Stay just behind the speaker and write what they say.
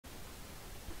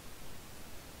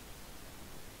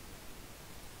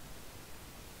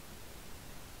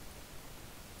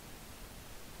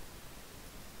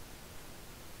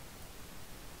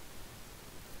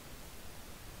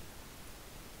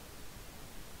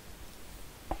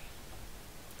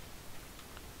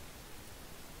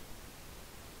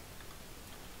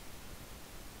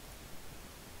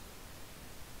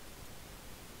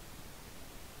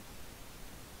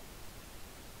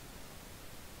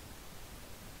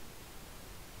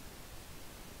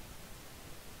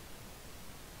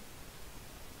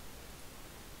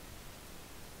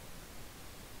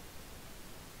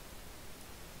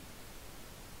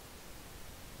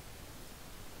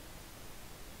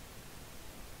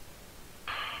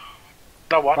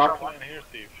Now watch Doc. our plan here,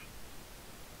 Steve.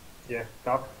 Yeah,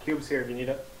 Doc. Cube's here if you need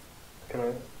it. Can I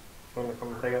want to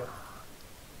come and take it?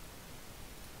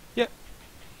 Yeah.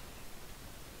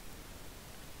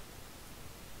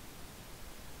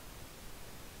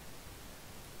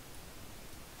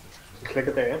 Click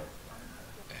it there,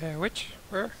 yeah? Which?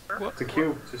 Where? What? The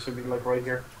cube. It should be like right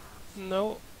here.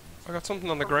 No. I got something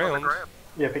on the ground.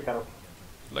 Yeah, pick that up.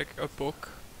 Like a book.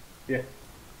 Yeah.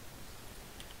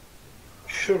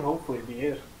 Should hopefully be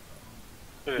it.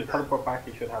 If you teleport back,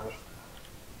 you should have it.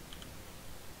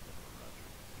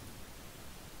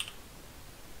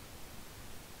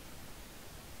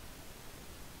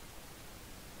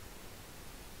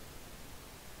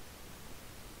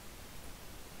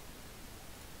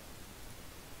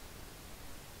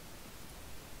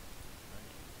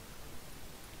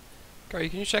 Gary,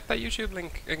 can you check that YouTube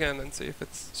link again and see if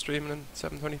it's streaming in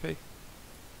 720p?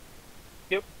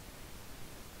 Yep.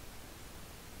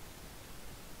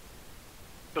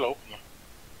 Still open.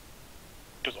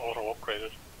 Just auto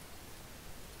upgraded.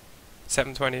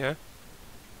 720, yeah?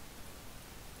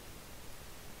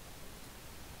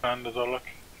 And does that look?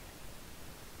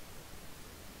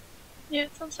 Yeah,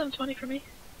 it's on 720 for me.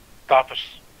 Stop it.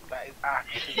 That is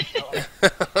actually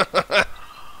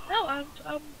No,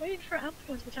 I'm waiting for Ant to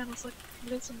go into the channel so I can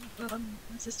convince him that I'm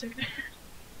my sister. Oh,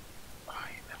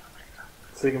 you never make that.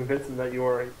 So you convince him that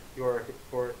you're your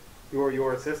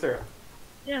sister.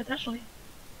 Yeah, definitely.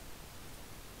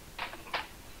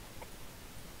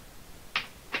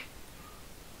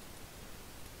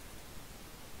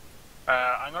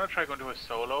 I'm gonna try going to a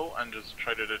solo and just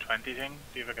try to do the 20 thing.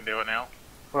 See if I can do it now.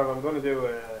 Well, I'm going to do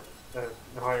a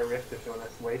higher rift if you want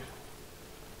us to wait.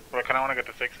 But I kinda wanna get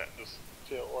to 6 and just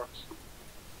see how it works.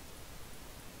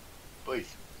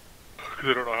 Please. Because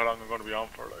I don't know how long I'm gonna be on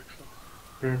for, like, so.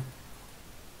 Hmm.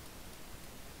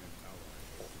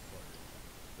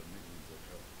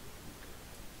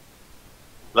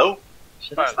 Hello?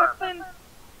 Should I start playing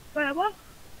by what?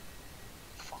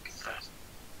 Fuck is that?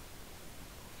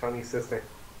 Johnny's sister.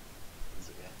 Is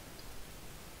it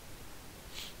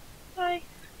Hi.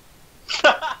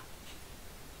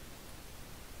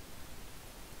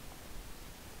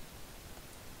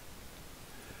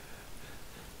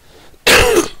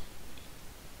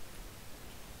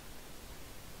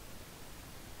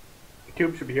 The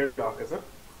cube should be here, Doc, is it?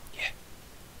 Yeah.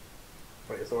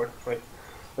 Right, a sword. Right.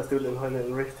 Let's do a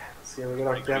little rift. See how we get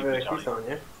on. Do you have a keystone,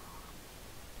 yeah?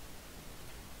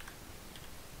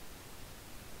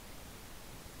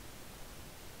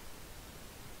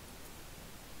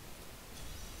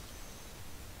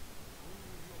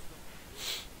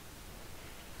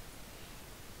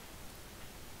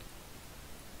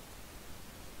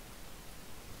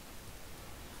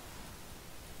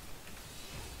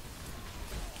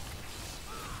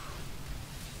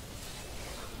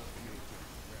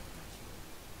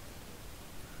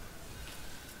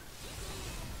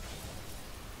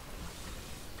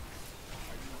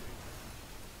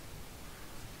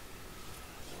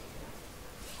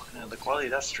 Man, the quality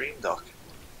of that stream, Doc.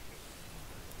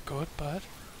 Good, bad.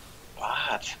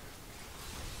 Bad.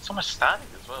 So much static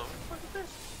as well. What is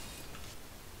this?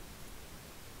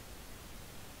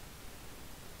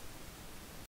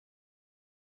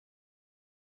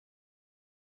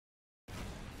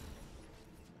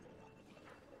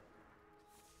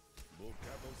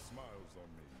 Volcano smiles on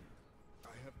me.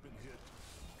 I have been hit.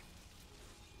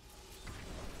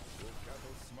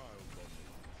 Volcano smiles on me.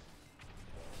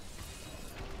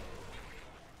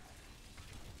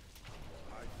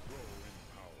 I grow in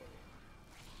power.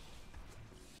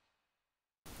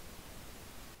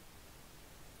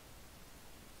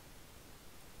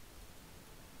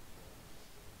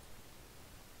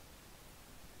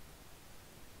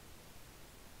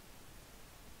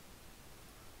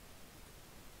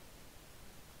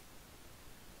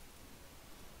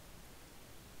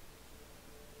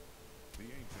 The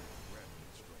ancient grant me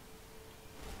strength.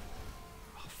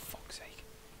 Oh, fuck's sake.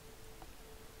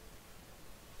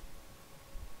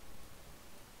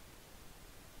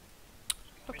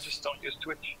 We just don't use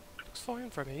Twitch. Looks fine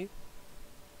for me.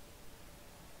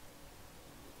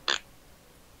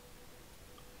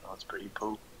 Oh, it's pretty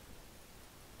poo.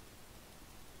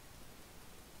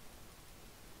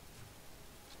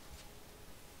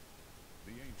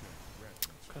 The ancient grant me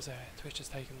strength. Because Twitch has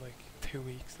taken like 2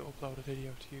 weeks to upload a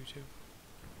video to YouTube.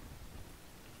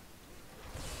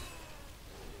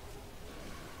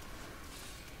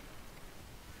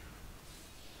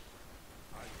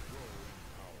 I grow in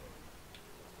power.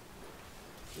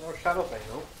 No shadow play,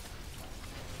 no?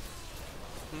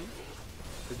 Hmm?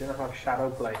 Did you not have shadow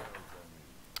play?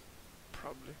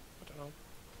 Probably. I don't know.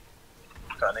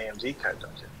 Got an AMD card,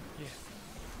 don't you? Yeah.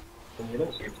 Don't need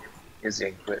it. Is the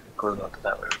equivalent to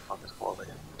that where the fuck is called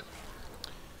again?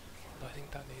 I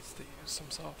think that needs to use some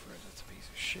software. That's a piece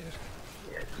of shit.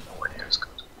 Yeah, there's nowhere near as good.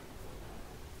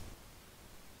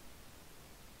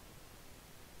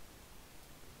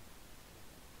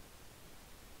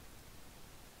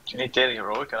 Do you need daily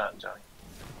heroic on that, Johnny?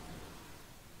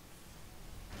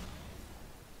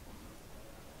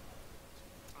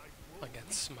 I'm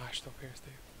getting smashed up here,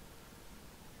 Steve.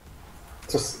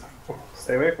 Just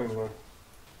stay away from me, man.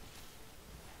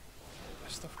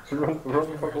 There's stuff. Just run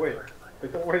the fuck away.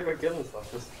 Like, don't worry about killing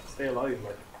stuff, just stay alive,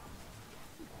 like.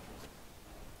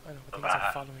 I know, but things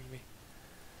are following me.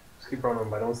 Just keep running,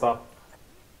 but don't stop.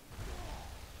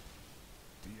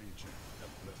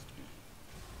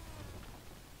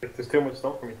 Like, there's too much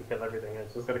stuff for me to kill everything, I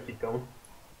just gotta keep going.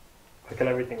 If I kill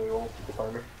everything, we won't keep the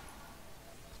timer.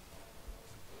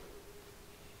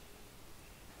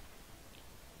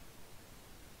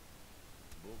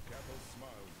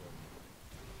 Smiles on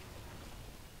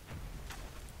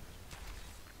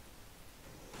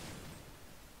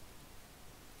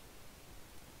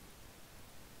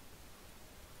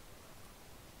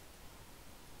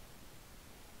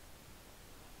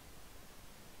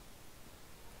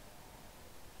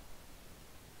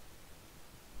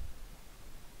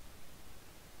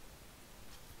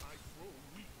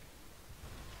me.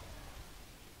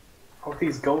 Fuck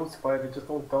these ghosts, but they just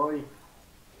don't die.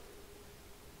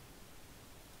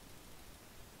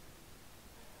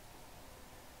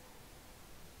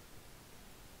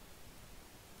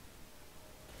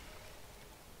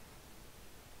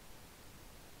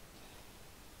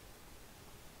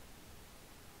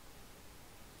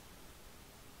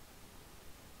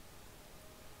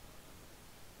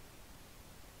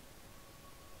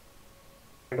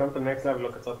 I'm going to the next level,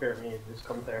 look, it's up here at me, just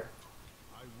come there.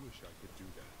 I wish I could do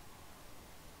that.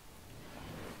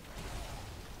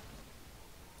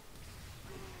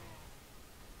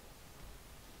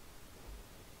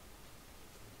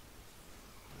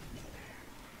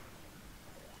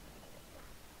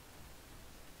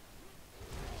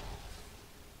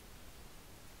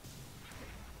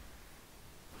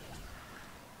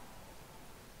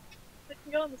 I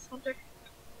can go on this hunter.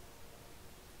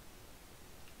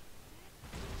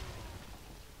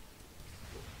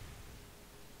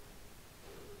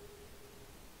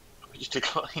 You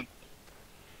decline.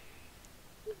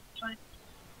 Fine.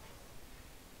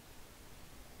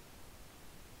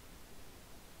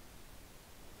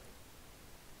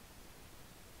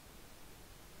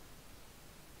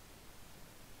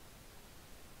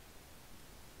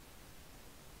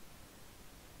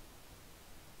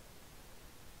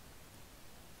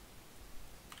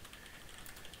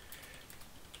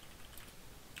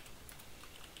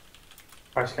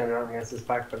 Actually, kind of running against his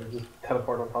back, but it just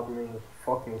teleport on top of me and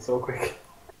fucking so quick.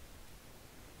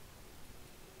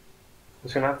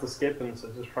 Just gonna have to skip him,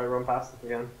 so just try to run past it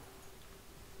again.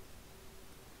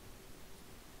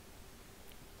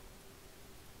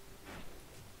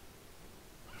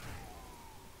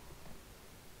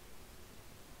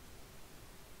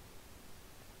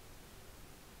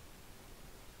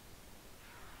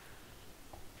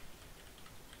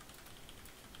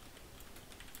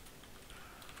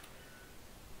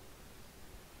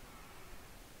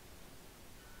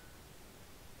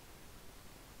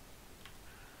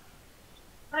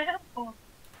 I have one.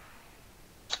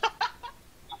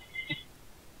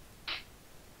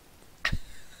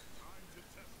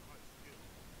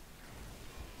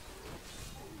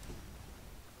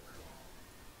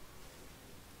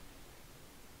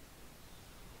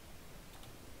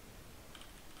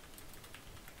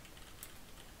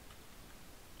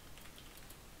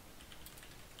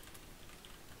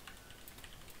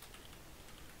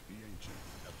 The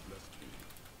ancients have blessed me.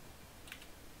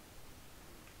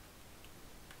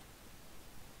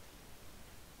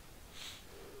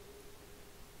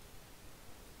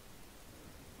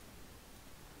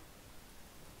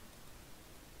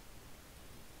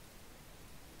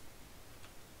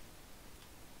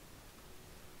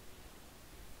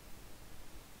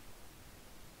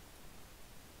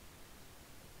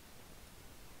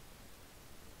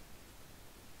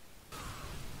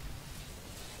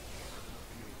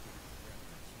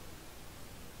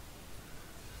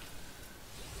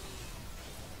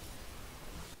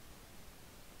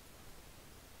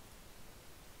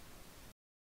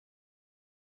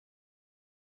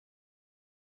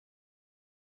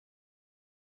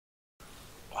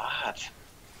 What?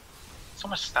 So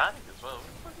much static as well.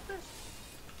 What the fuck is this?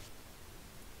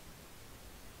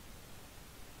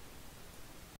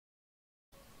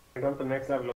 I'm going to the next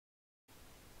level.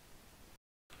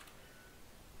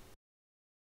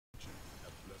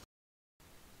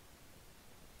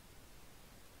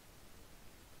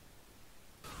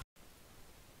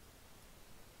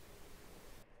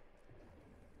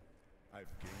 I've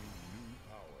gained new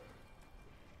power.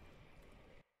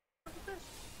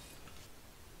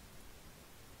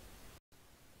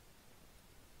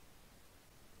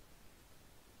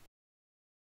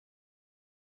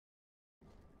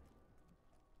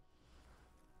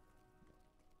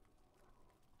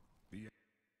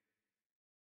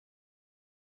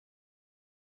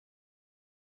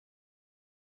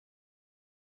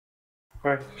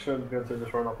 Right, should be able to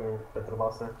just run up and get to the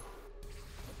boss now.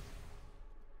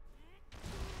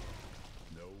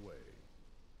 No way.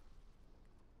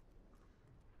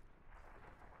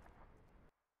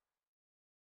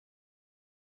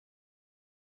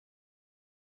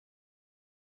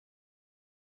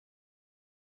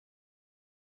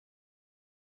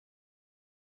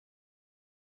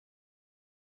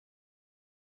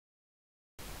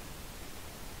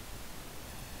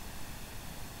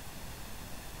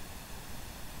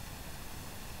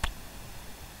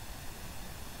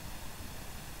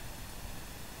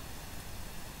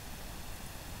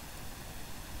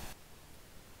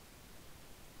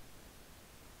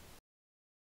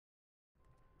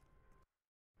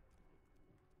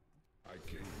 I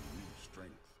gain new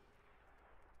strength.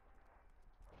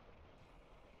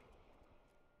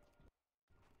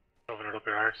 Open it up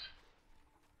your arse.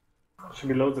 Should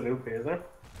be loads of loot here, is there?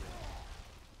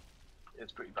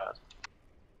 It's pretty bad.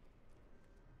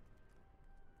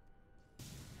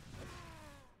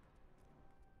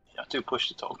 You have to push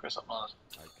the talk or something on it.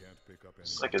 I can't pick up any.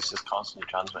 It's like it's just constantly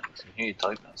transmitting. So you can hear you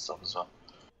typing and stuff as well.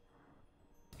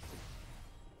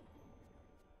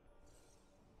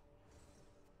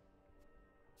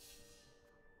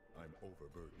 I'm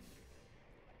overburdened.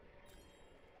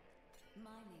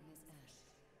 My name is Ash.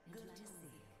 Good to see you.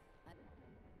 I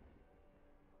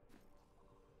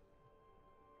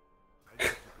need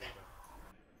to go back.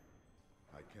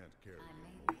 I can't carry I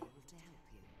may you. be able to help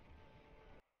you.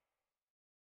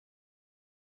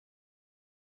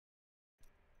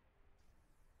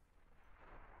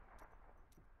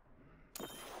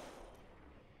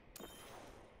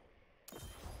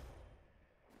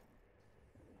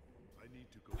 I need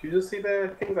to go. Did you just see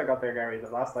the things I got there, Gary? The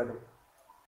last item.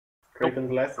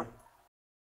 Craven's lesson.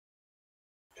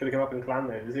 Should have come up in clan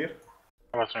there, did you see it?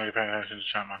 I wasn't really paying attention to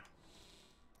chat, man.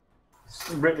 It's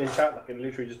written in chat, like it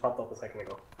literally just popped up a second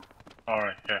ago.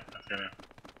 Alright, yeah, that's good.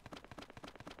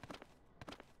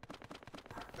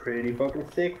 Pretty fucking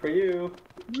sick for you.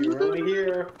 You were only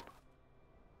here.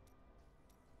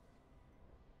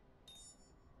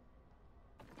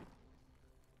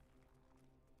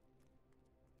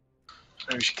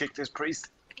 Maybe we should kick this priest.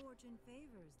 Fortune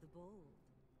favors the bold.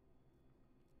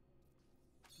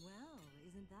 Well,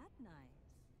 isn't that nice?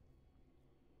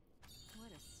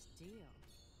 What a steal.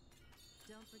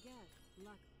 Don't forget,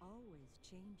 luck always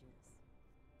changes.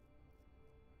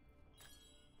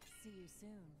 See you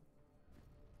soon.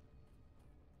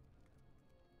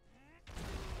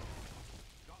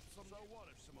 Got some. So what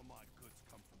if some of my goods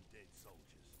come from dead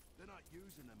soldiers? They're not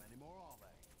using them anymore, are they?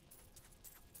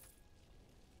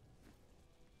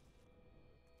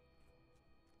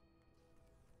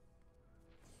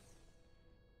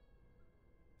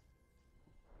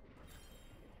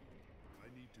 I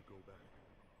need to go back.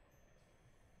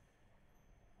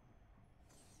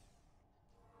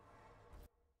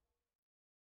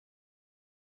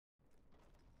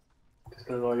 Just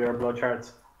gonna know your blood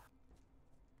shards.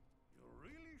 You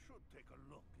really should take a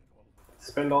look at all the.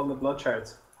 Spend all the blood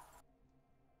shards.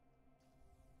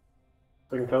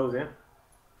 We can close, yeah?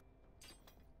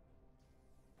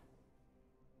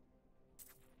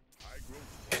 I grow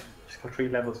stronger. Just got 3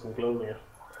 levels from closing it.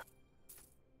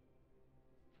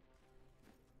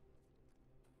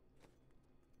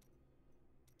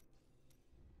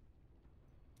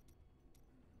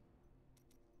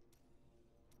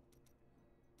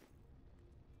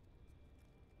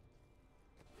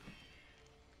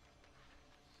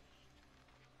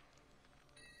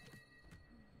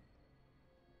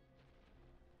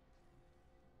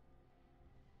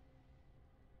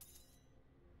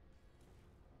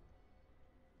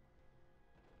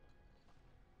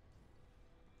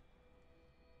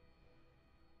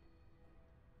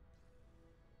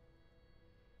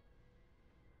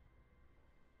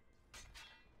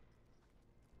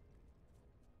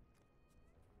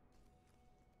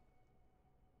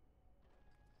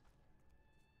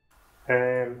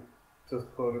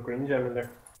 Just put a green gem in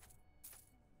there.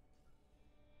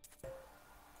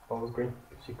 Always green,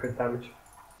 gives you crit damage.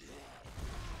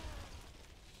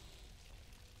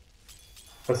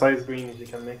 What size green as you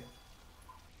can make.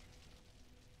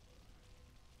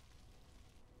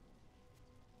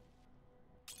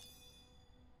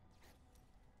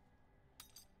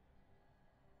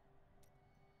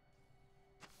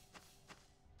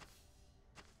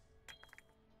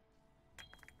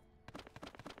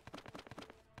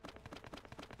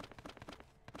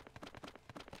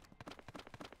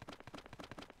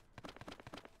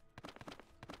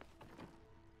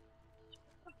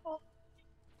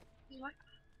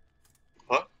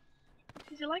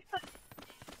 like that?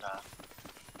 Nah.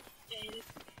 Yeah, you did.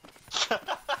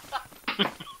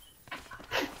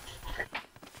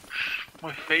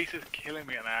 My face is killing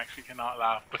me and I actually cannot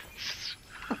laugh, but it's...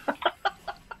 Do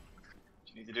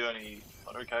you need to do any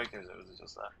other characters, or was it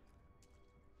just that?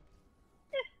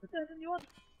 Yeah, better than you want.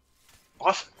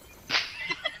 What?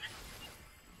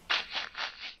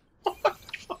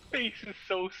 My face is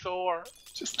so sore.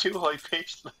 Just too high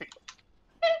pitched, like.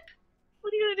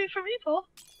 What are you gonna do for me, Paul?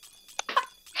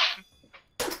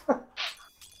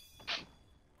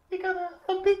 You got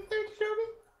a big thing to show me?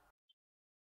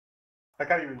 I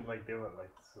can't even like do it, like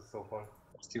this is so fun.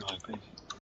 It's too high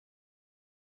pitched.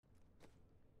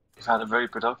 You've had a very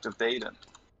productive day then.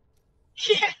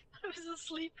 Yeah, I was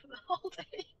asleep the whole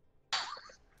day.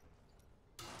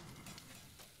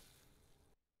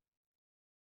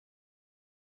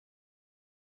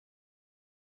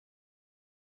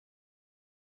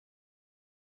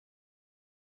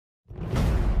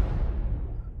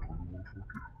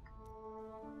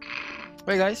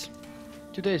 Hey guys,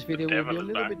 today's video will be a devil is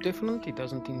little back. bit different. It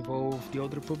doesn't involve the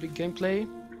Old Republic gameplay,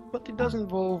 but it does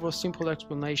involve a simple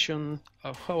explanation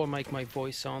of how I make my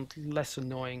voice sound less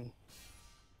annoying.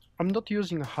 I'm not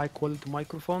using a high quality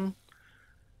microphone.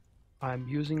 I'm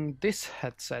using this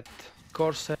headset,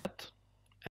 Corset,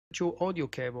 and audio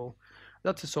cable.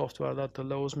 That's a software that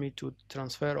allows me to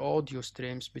transfer audio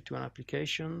streams between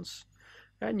applications,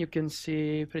 and you can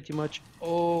see pretty much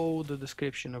all the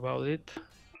description about it.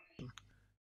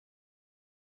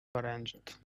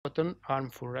 Arranged button, arm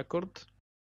for record,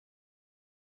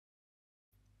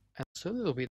 and so a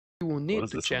little bit you will need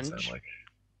to change. Like?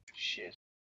 Shit.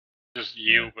 Just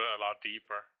you, Yeah. but a lot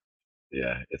deeper.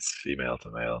 Yeah, it's female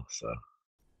to male, so.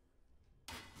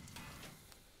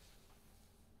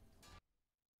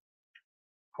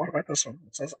 What about this one?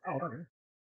 It says outer.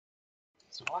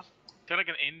 So what? They're like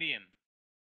an Indian.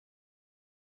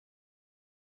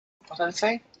 What did it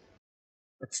say?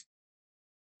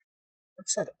 It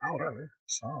said outer,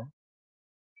 so.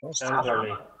 Sounds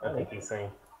early, I think he's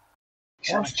saying. You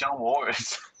sound like John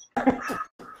Waters.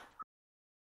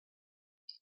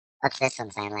 What's this one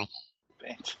sound like?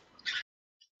 Bent.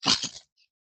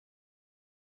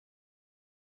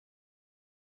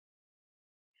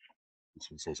 This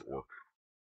one says orc.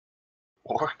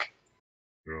 Orc?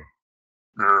 Yeah.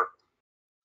 Yeah.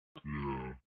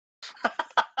 Yeah.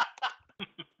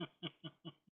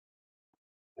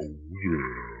 Oh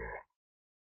yeah.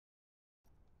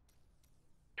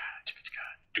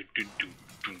 Do, do, do,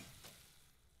 do.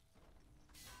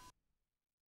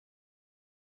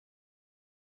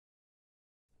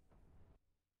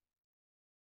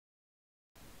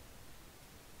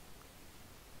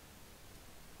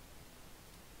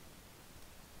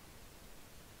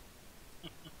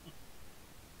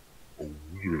 Oh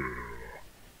yeah.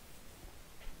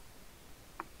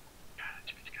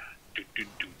 Do, do,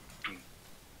 do, do.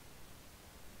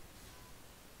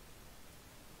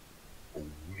 Oh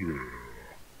yeah.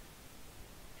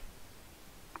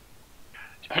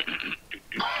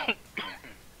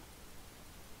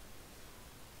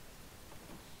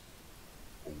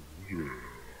 Oh yeah.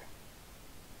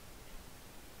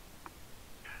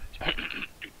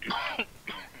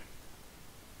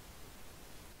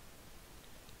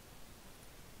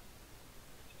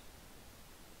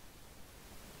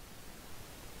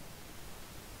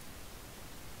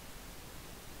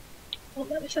 Well,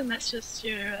 let me send messages to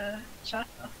your chat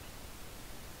now.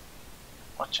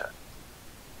 What chat?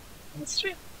 On the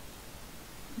stream.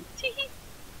 Teehee.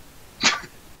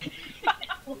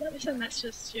 Well, let me send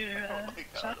messages to your Oh my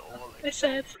chat. god, all like I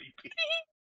said, so creepy.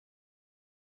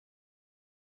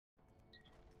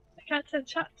 I can't send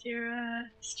chat to your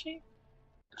stream.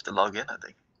 You have to log in, I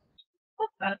think. What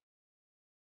that?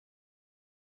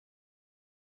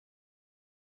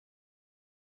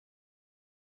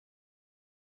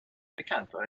 I can't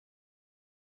play.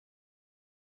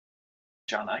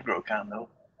 John Agro can though.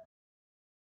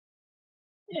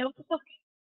 Yeah, what the fuck?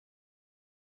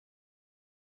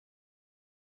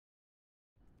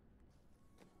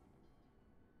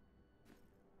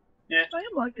 Yeah. I am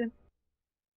logged in.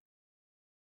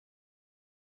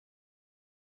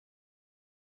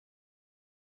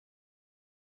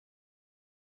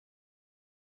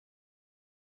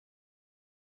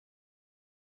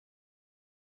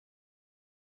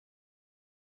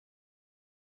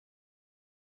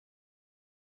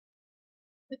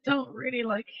 I don't really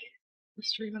like the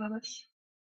streaming on this.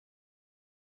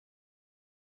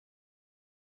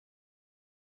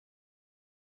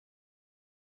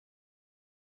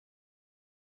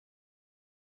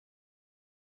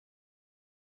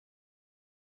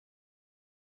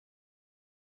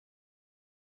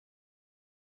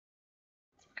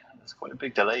 It's quite a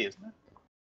big delay, isn't it?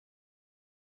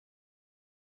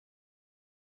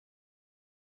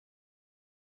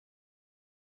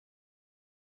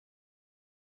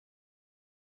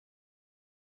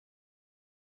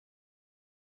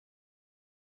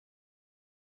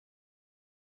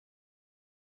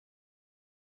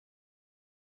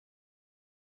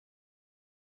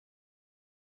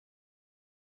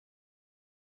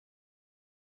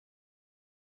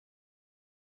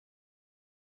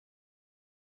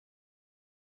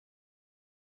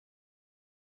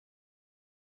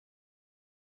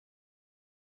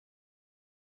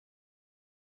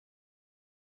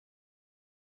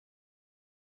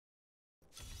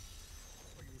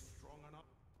 Are you strong enough?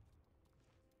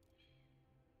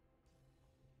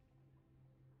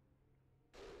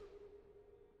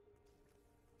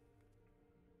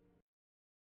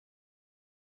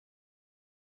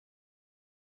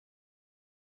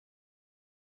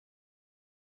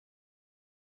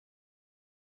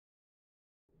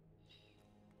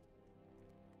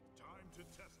 Time to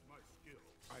test my skill.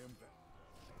 I am back.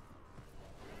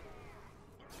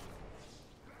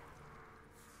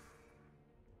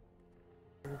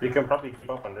 You can probably keep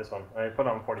up on this one. I put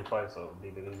on 45, so it'll be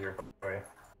a bit easier for you.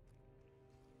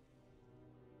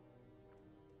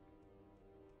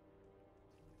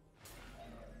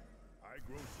 I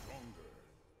grow stronger.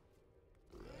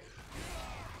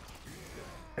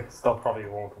 It still probably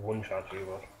won't one-shot you,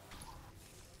 but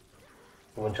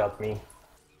one-shot me.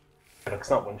 But it's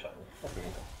not one-shot me. That's me.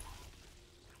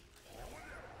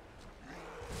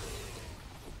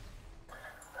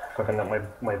 Looking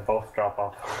at my buff drop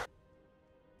off.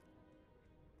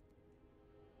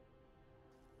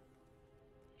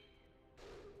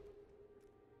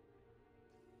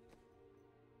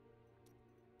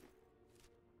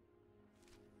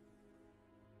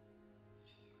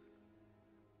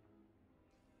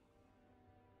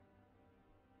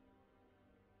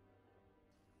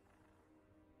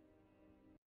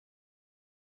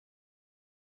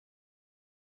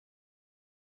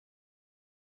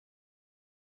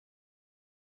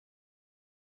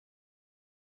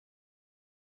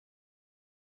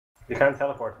 You can't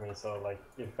teleport me, so like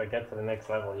if I get to the next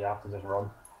level, you have to just run.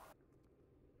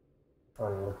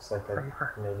 And it looks like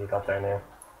I maybe got there now.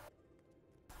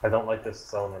 I don't like this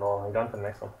zone at all. I'm going to the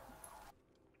next one.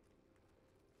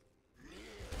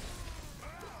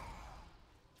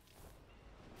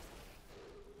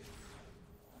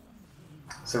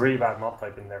 It's a really bad mob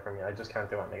type in there for me. I just can't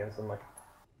do anything against them. Like,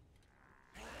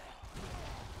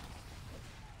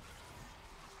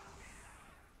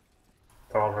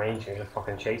 they're all ranging, you're just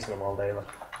fucking chasing them all day. Like.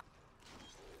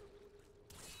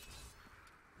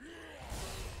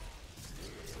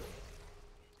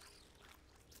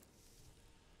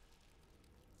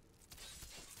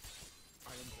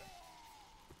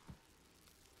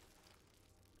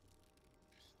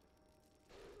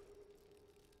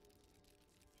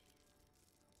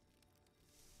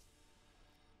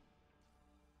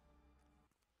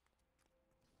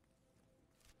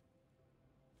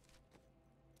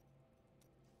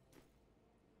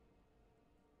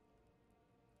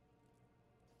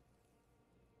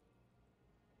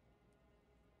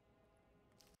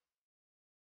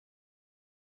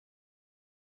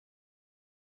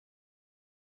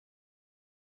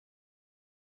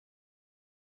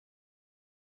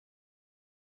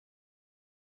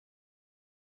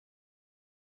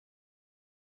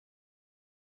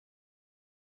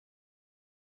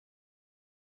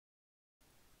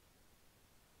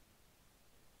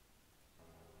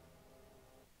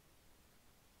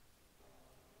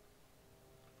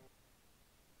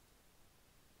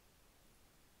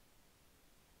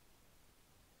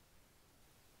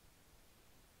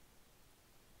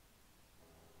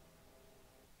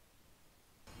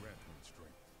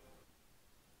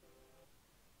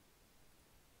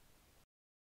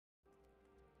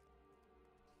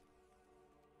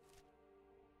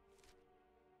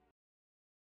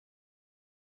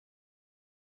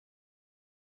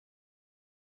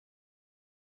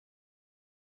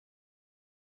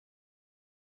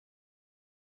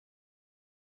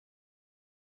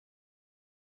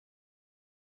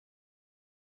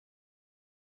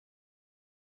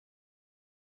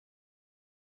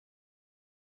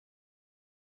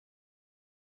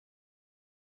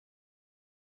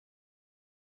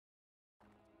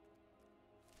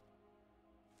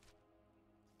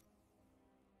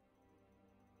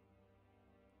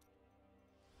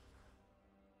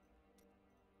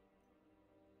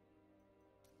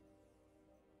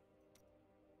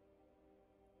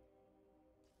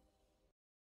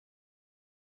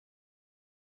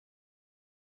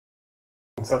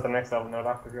 So at the next level now,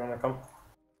 Doctor, if you want to come.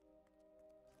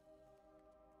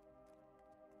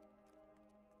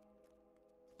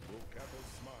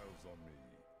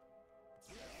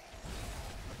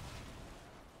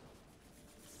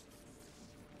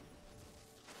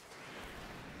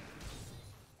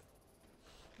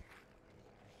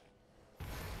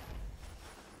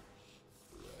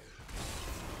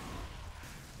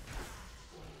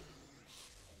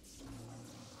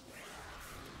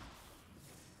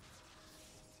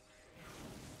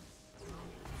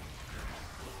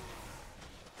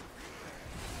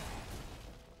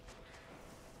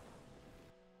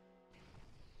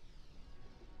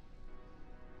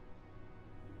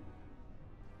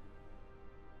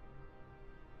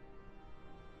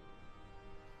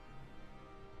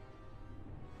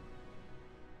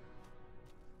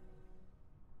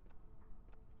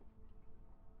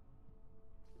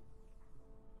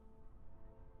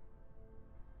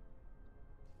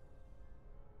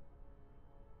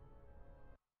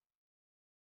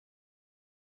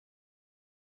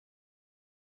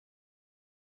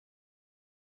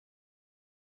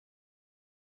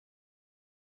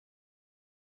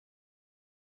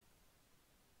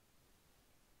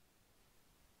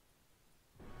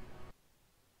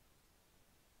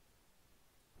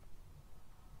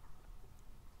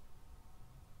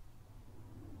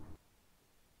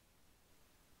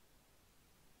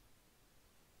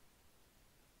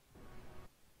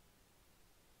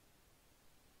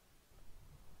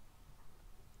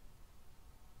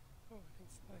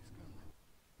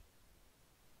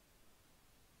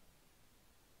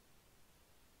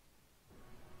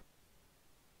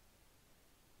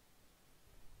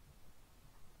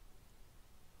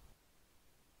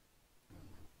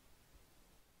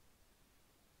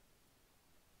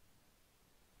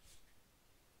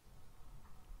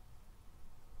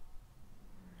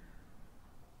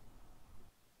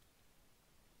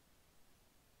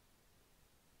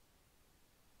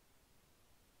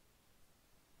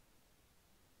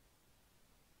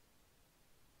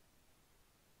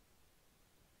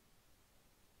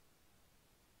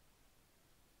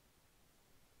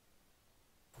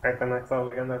 Alright, then next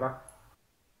level again, they're back.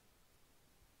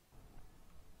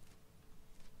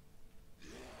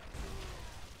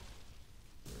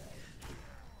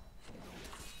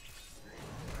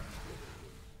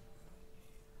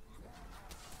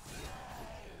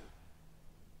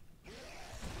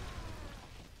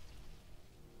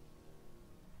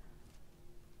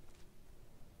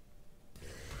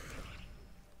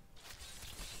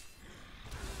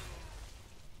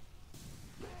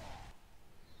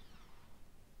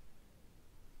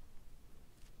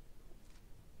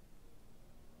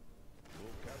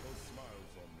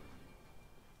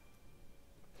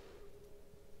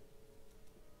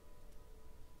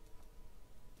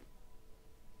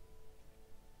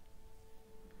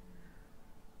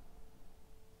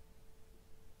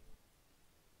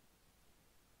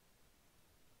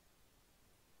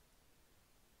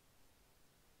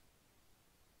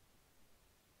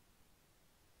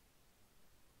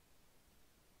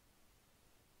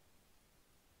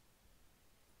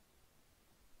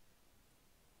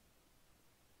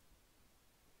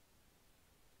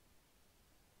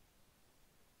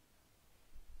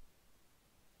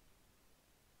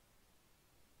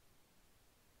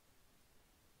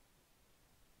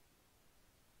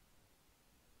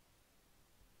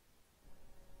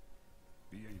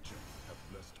 The ancients have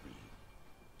blessed me.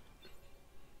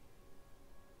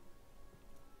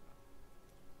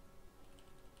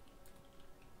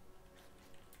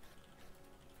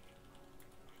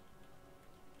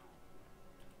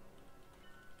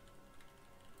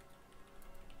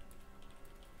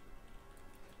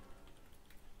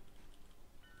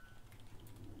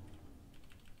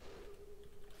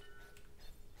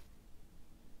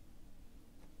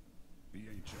 The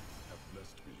ancients have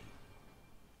blessed me.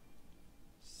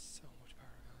 So much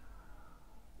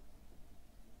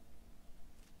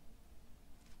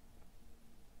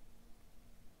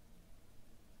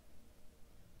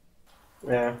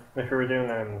power. Yeah, if we were doing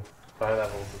high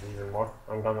levels, it'd be even more.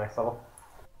 I'm going next level.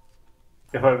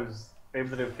 If I was able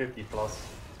to do 50 plus,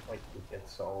 like, you'd get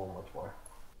so much more.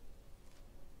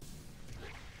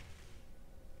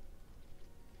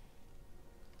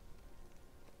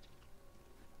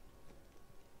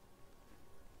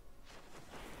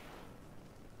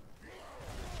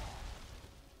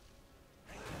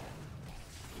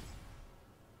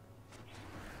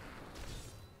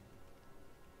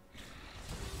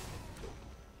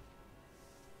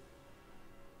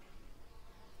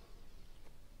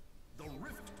 The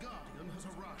Rift Guardian has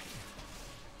arrived.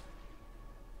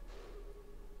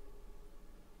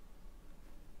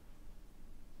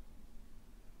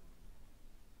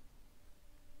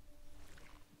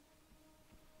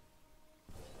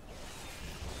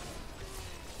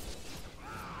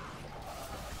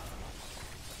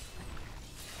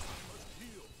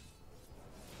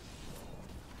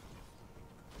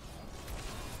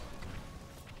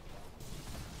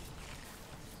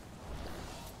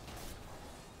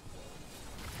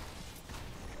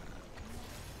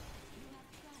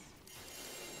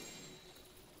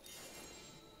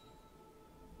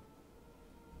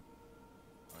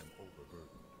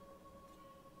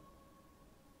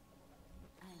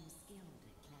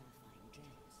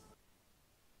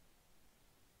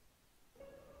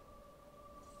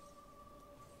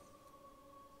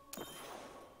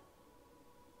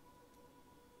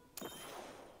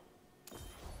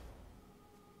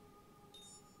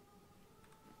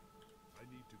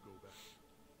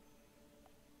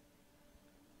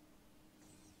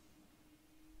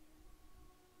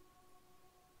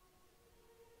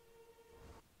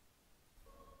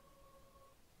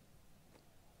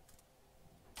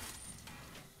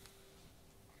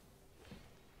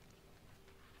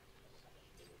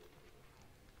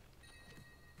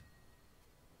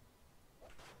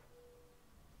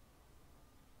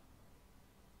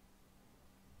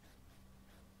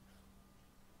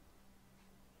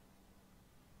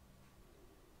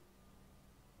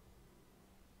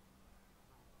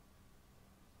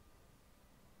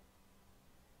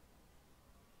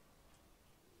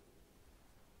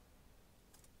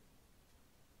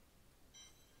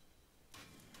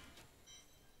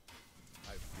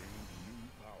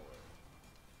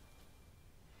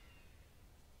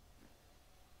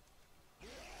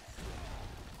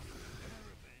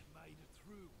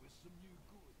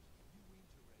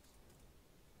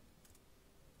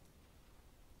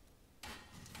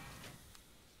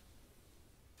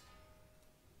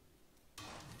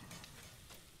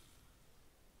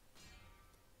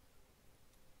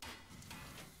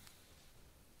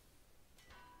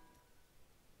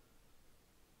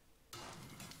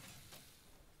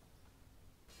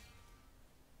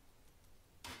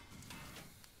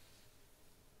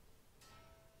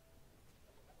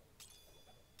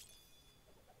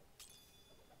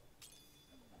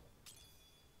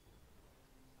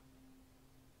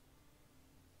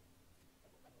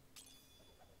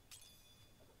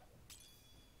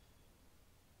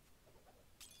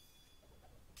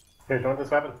 Here, do you want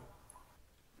this weapon?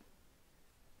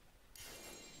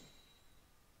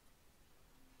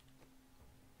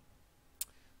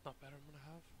 Not better than what I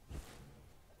have.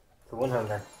 It's a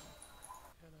one-hander.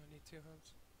 Yeah, no, I need 2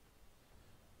 hands.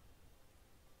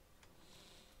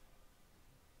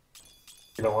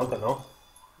 You don't want it, no? No,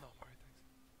 I'm alright, thanks.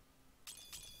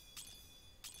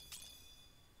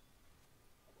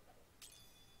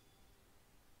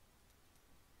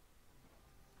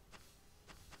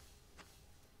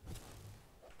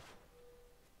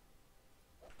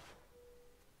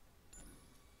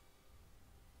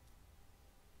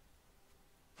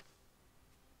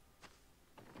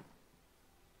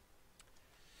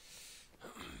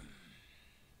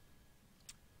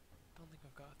 Don't think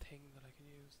I've got a thing that I can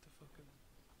use to fucking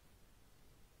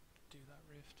do that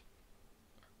rift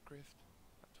or grift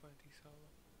at 20 solo.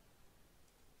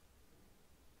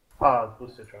 Ah, it's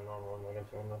boosted your normal one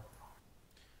against your one.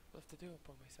 I'll have to do it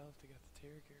by myself to get the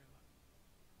tier gear.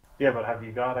 Like. Yeah, but have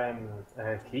you got a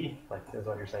key? Like, is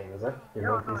what you're saying, is it? You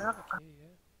know these. Okay,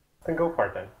 yeah. Then go for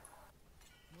it then.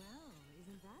 Well,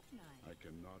 isn't that nice? I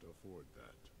cannot afford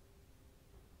that.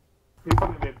 You'll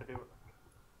probably be able to do it.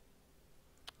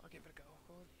 I'll give it a go.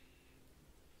 Go on.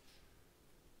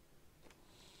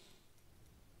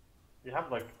 You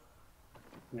have like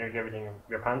nearly everything.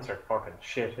 Your pants are fucking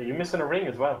shit. Are you missing a ring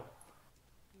as well?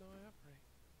 No, I have a ring.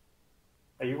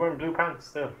 Are you wearing blue pants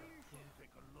still? Take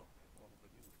a look at all the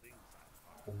new things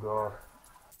I Oh god.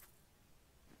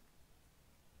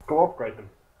 Go upgrade them.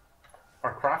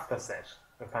 Or craft a set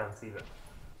of pants even.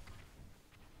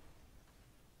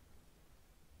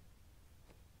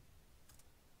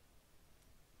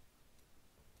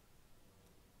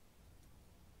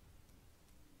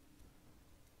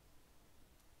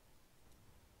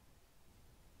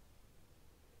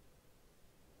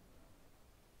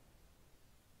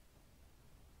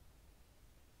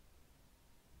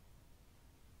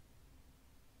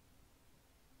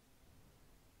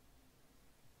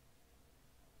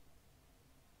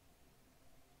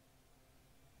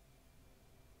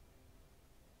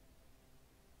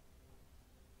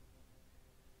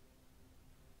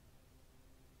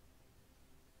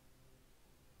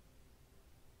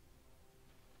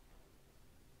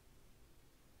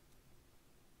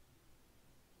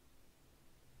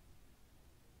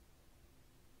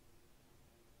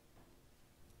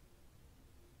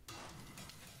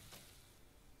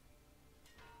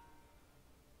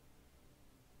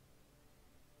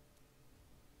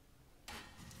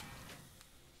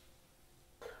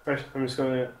 Right, I'm just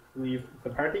going to leave the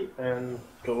party and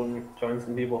go and join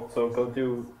some people. So go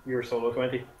do your solo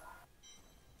 20.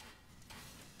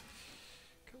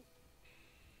 Cool.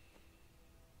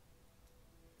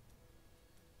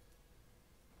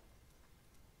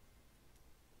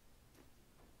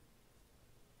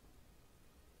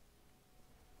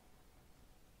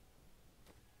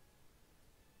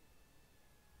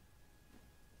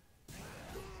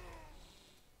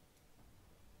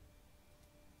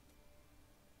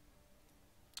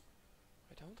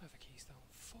 I don't have a keystone.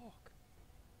 Fuck.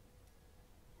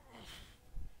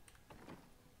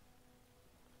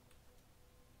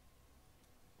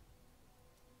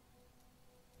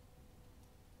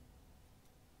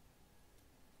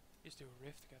 You just do a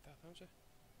rift to get that, don't you?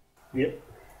 Yep.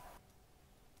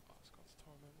 Oh, it's got the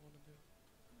torment one and do.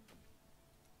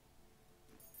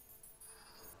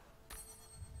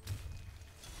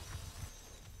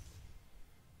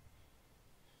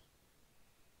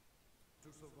 To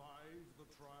survive the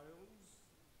trials?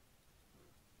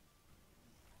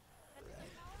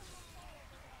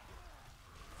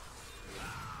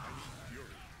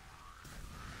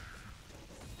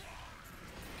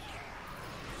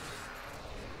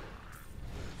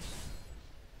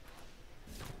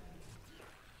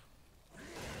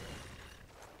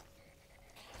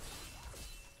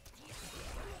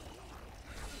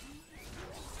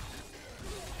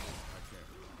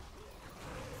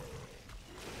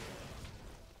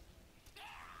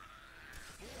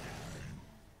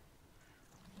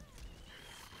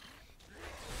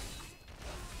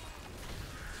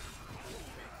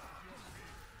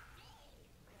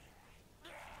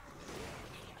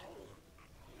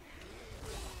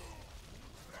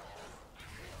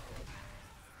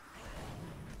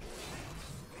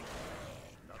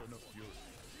 Not enough fury.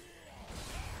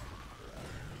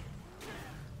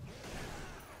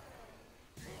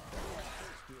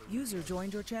 User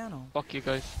joined your channel. Fuck you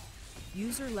guys.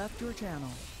 User left your channel.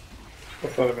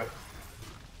 What's that about?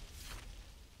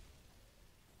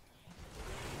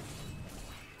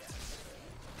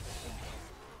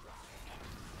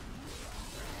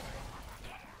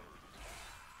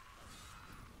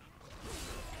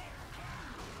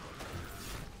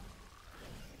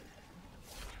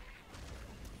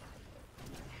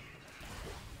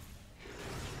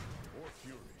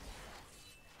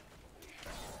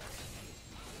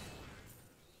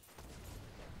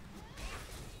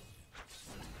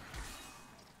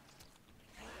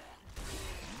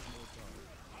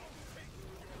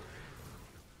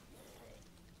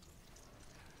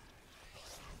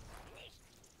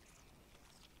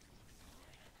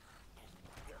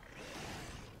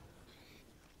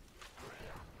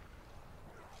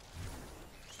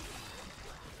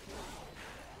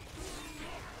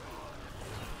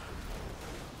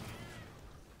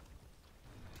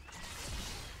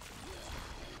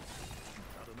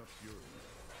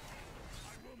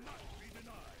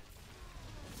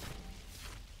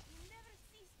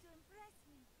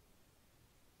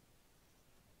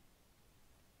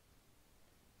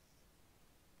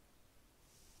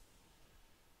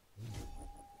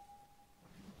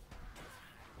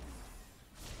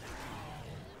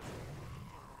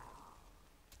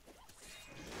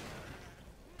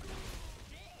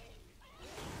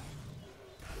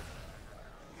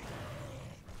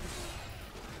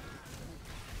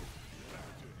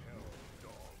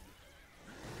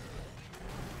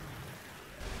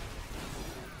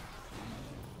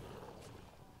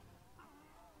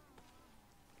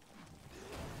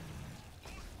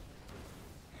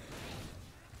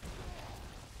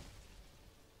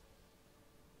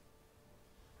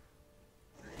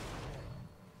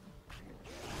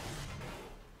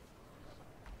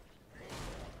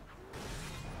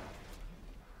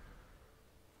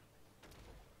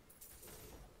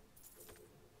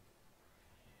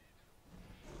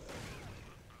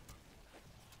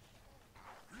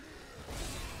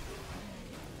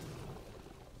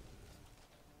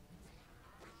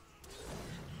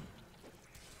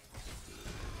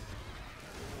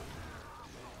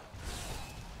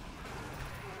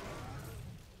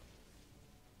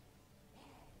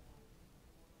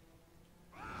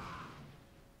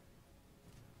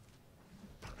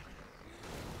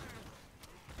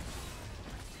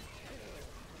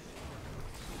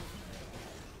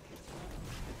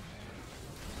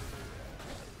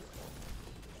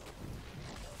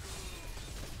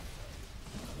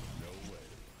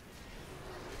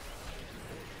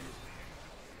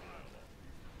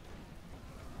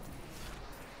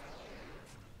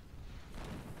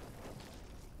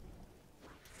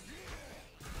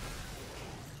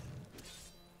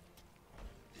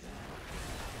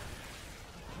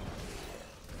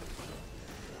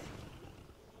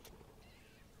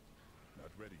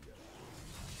 ready yet.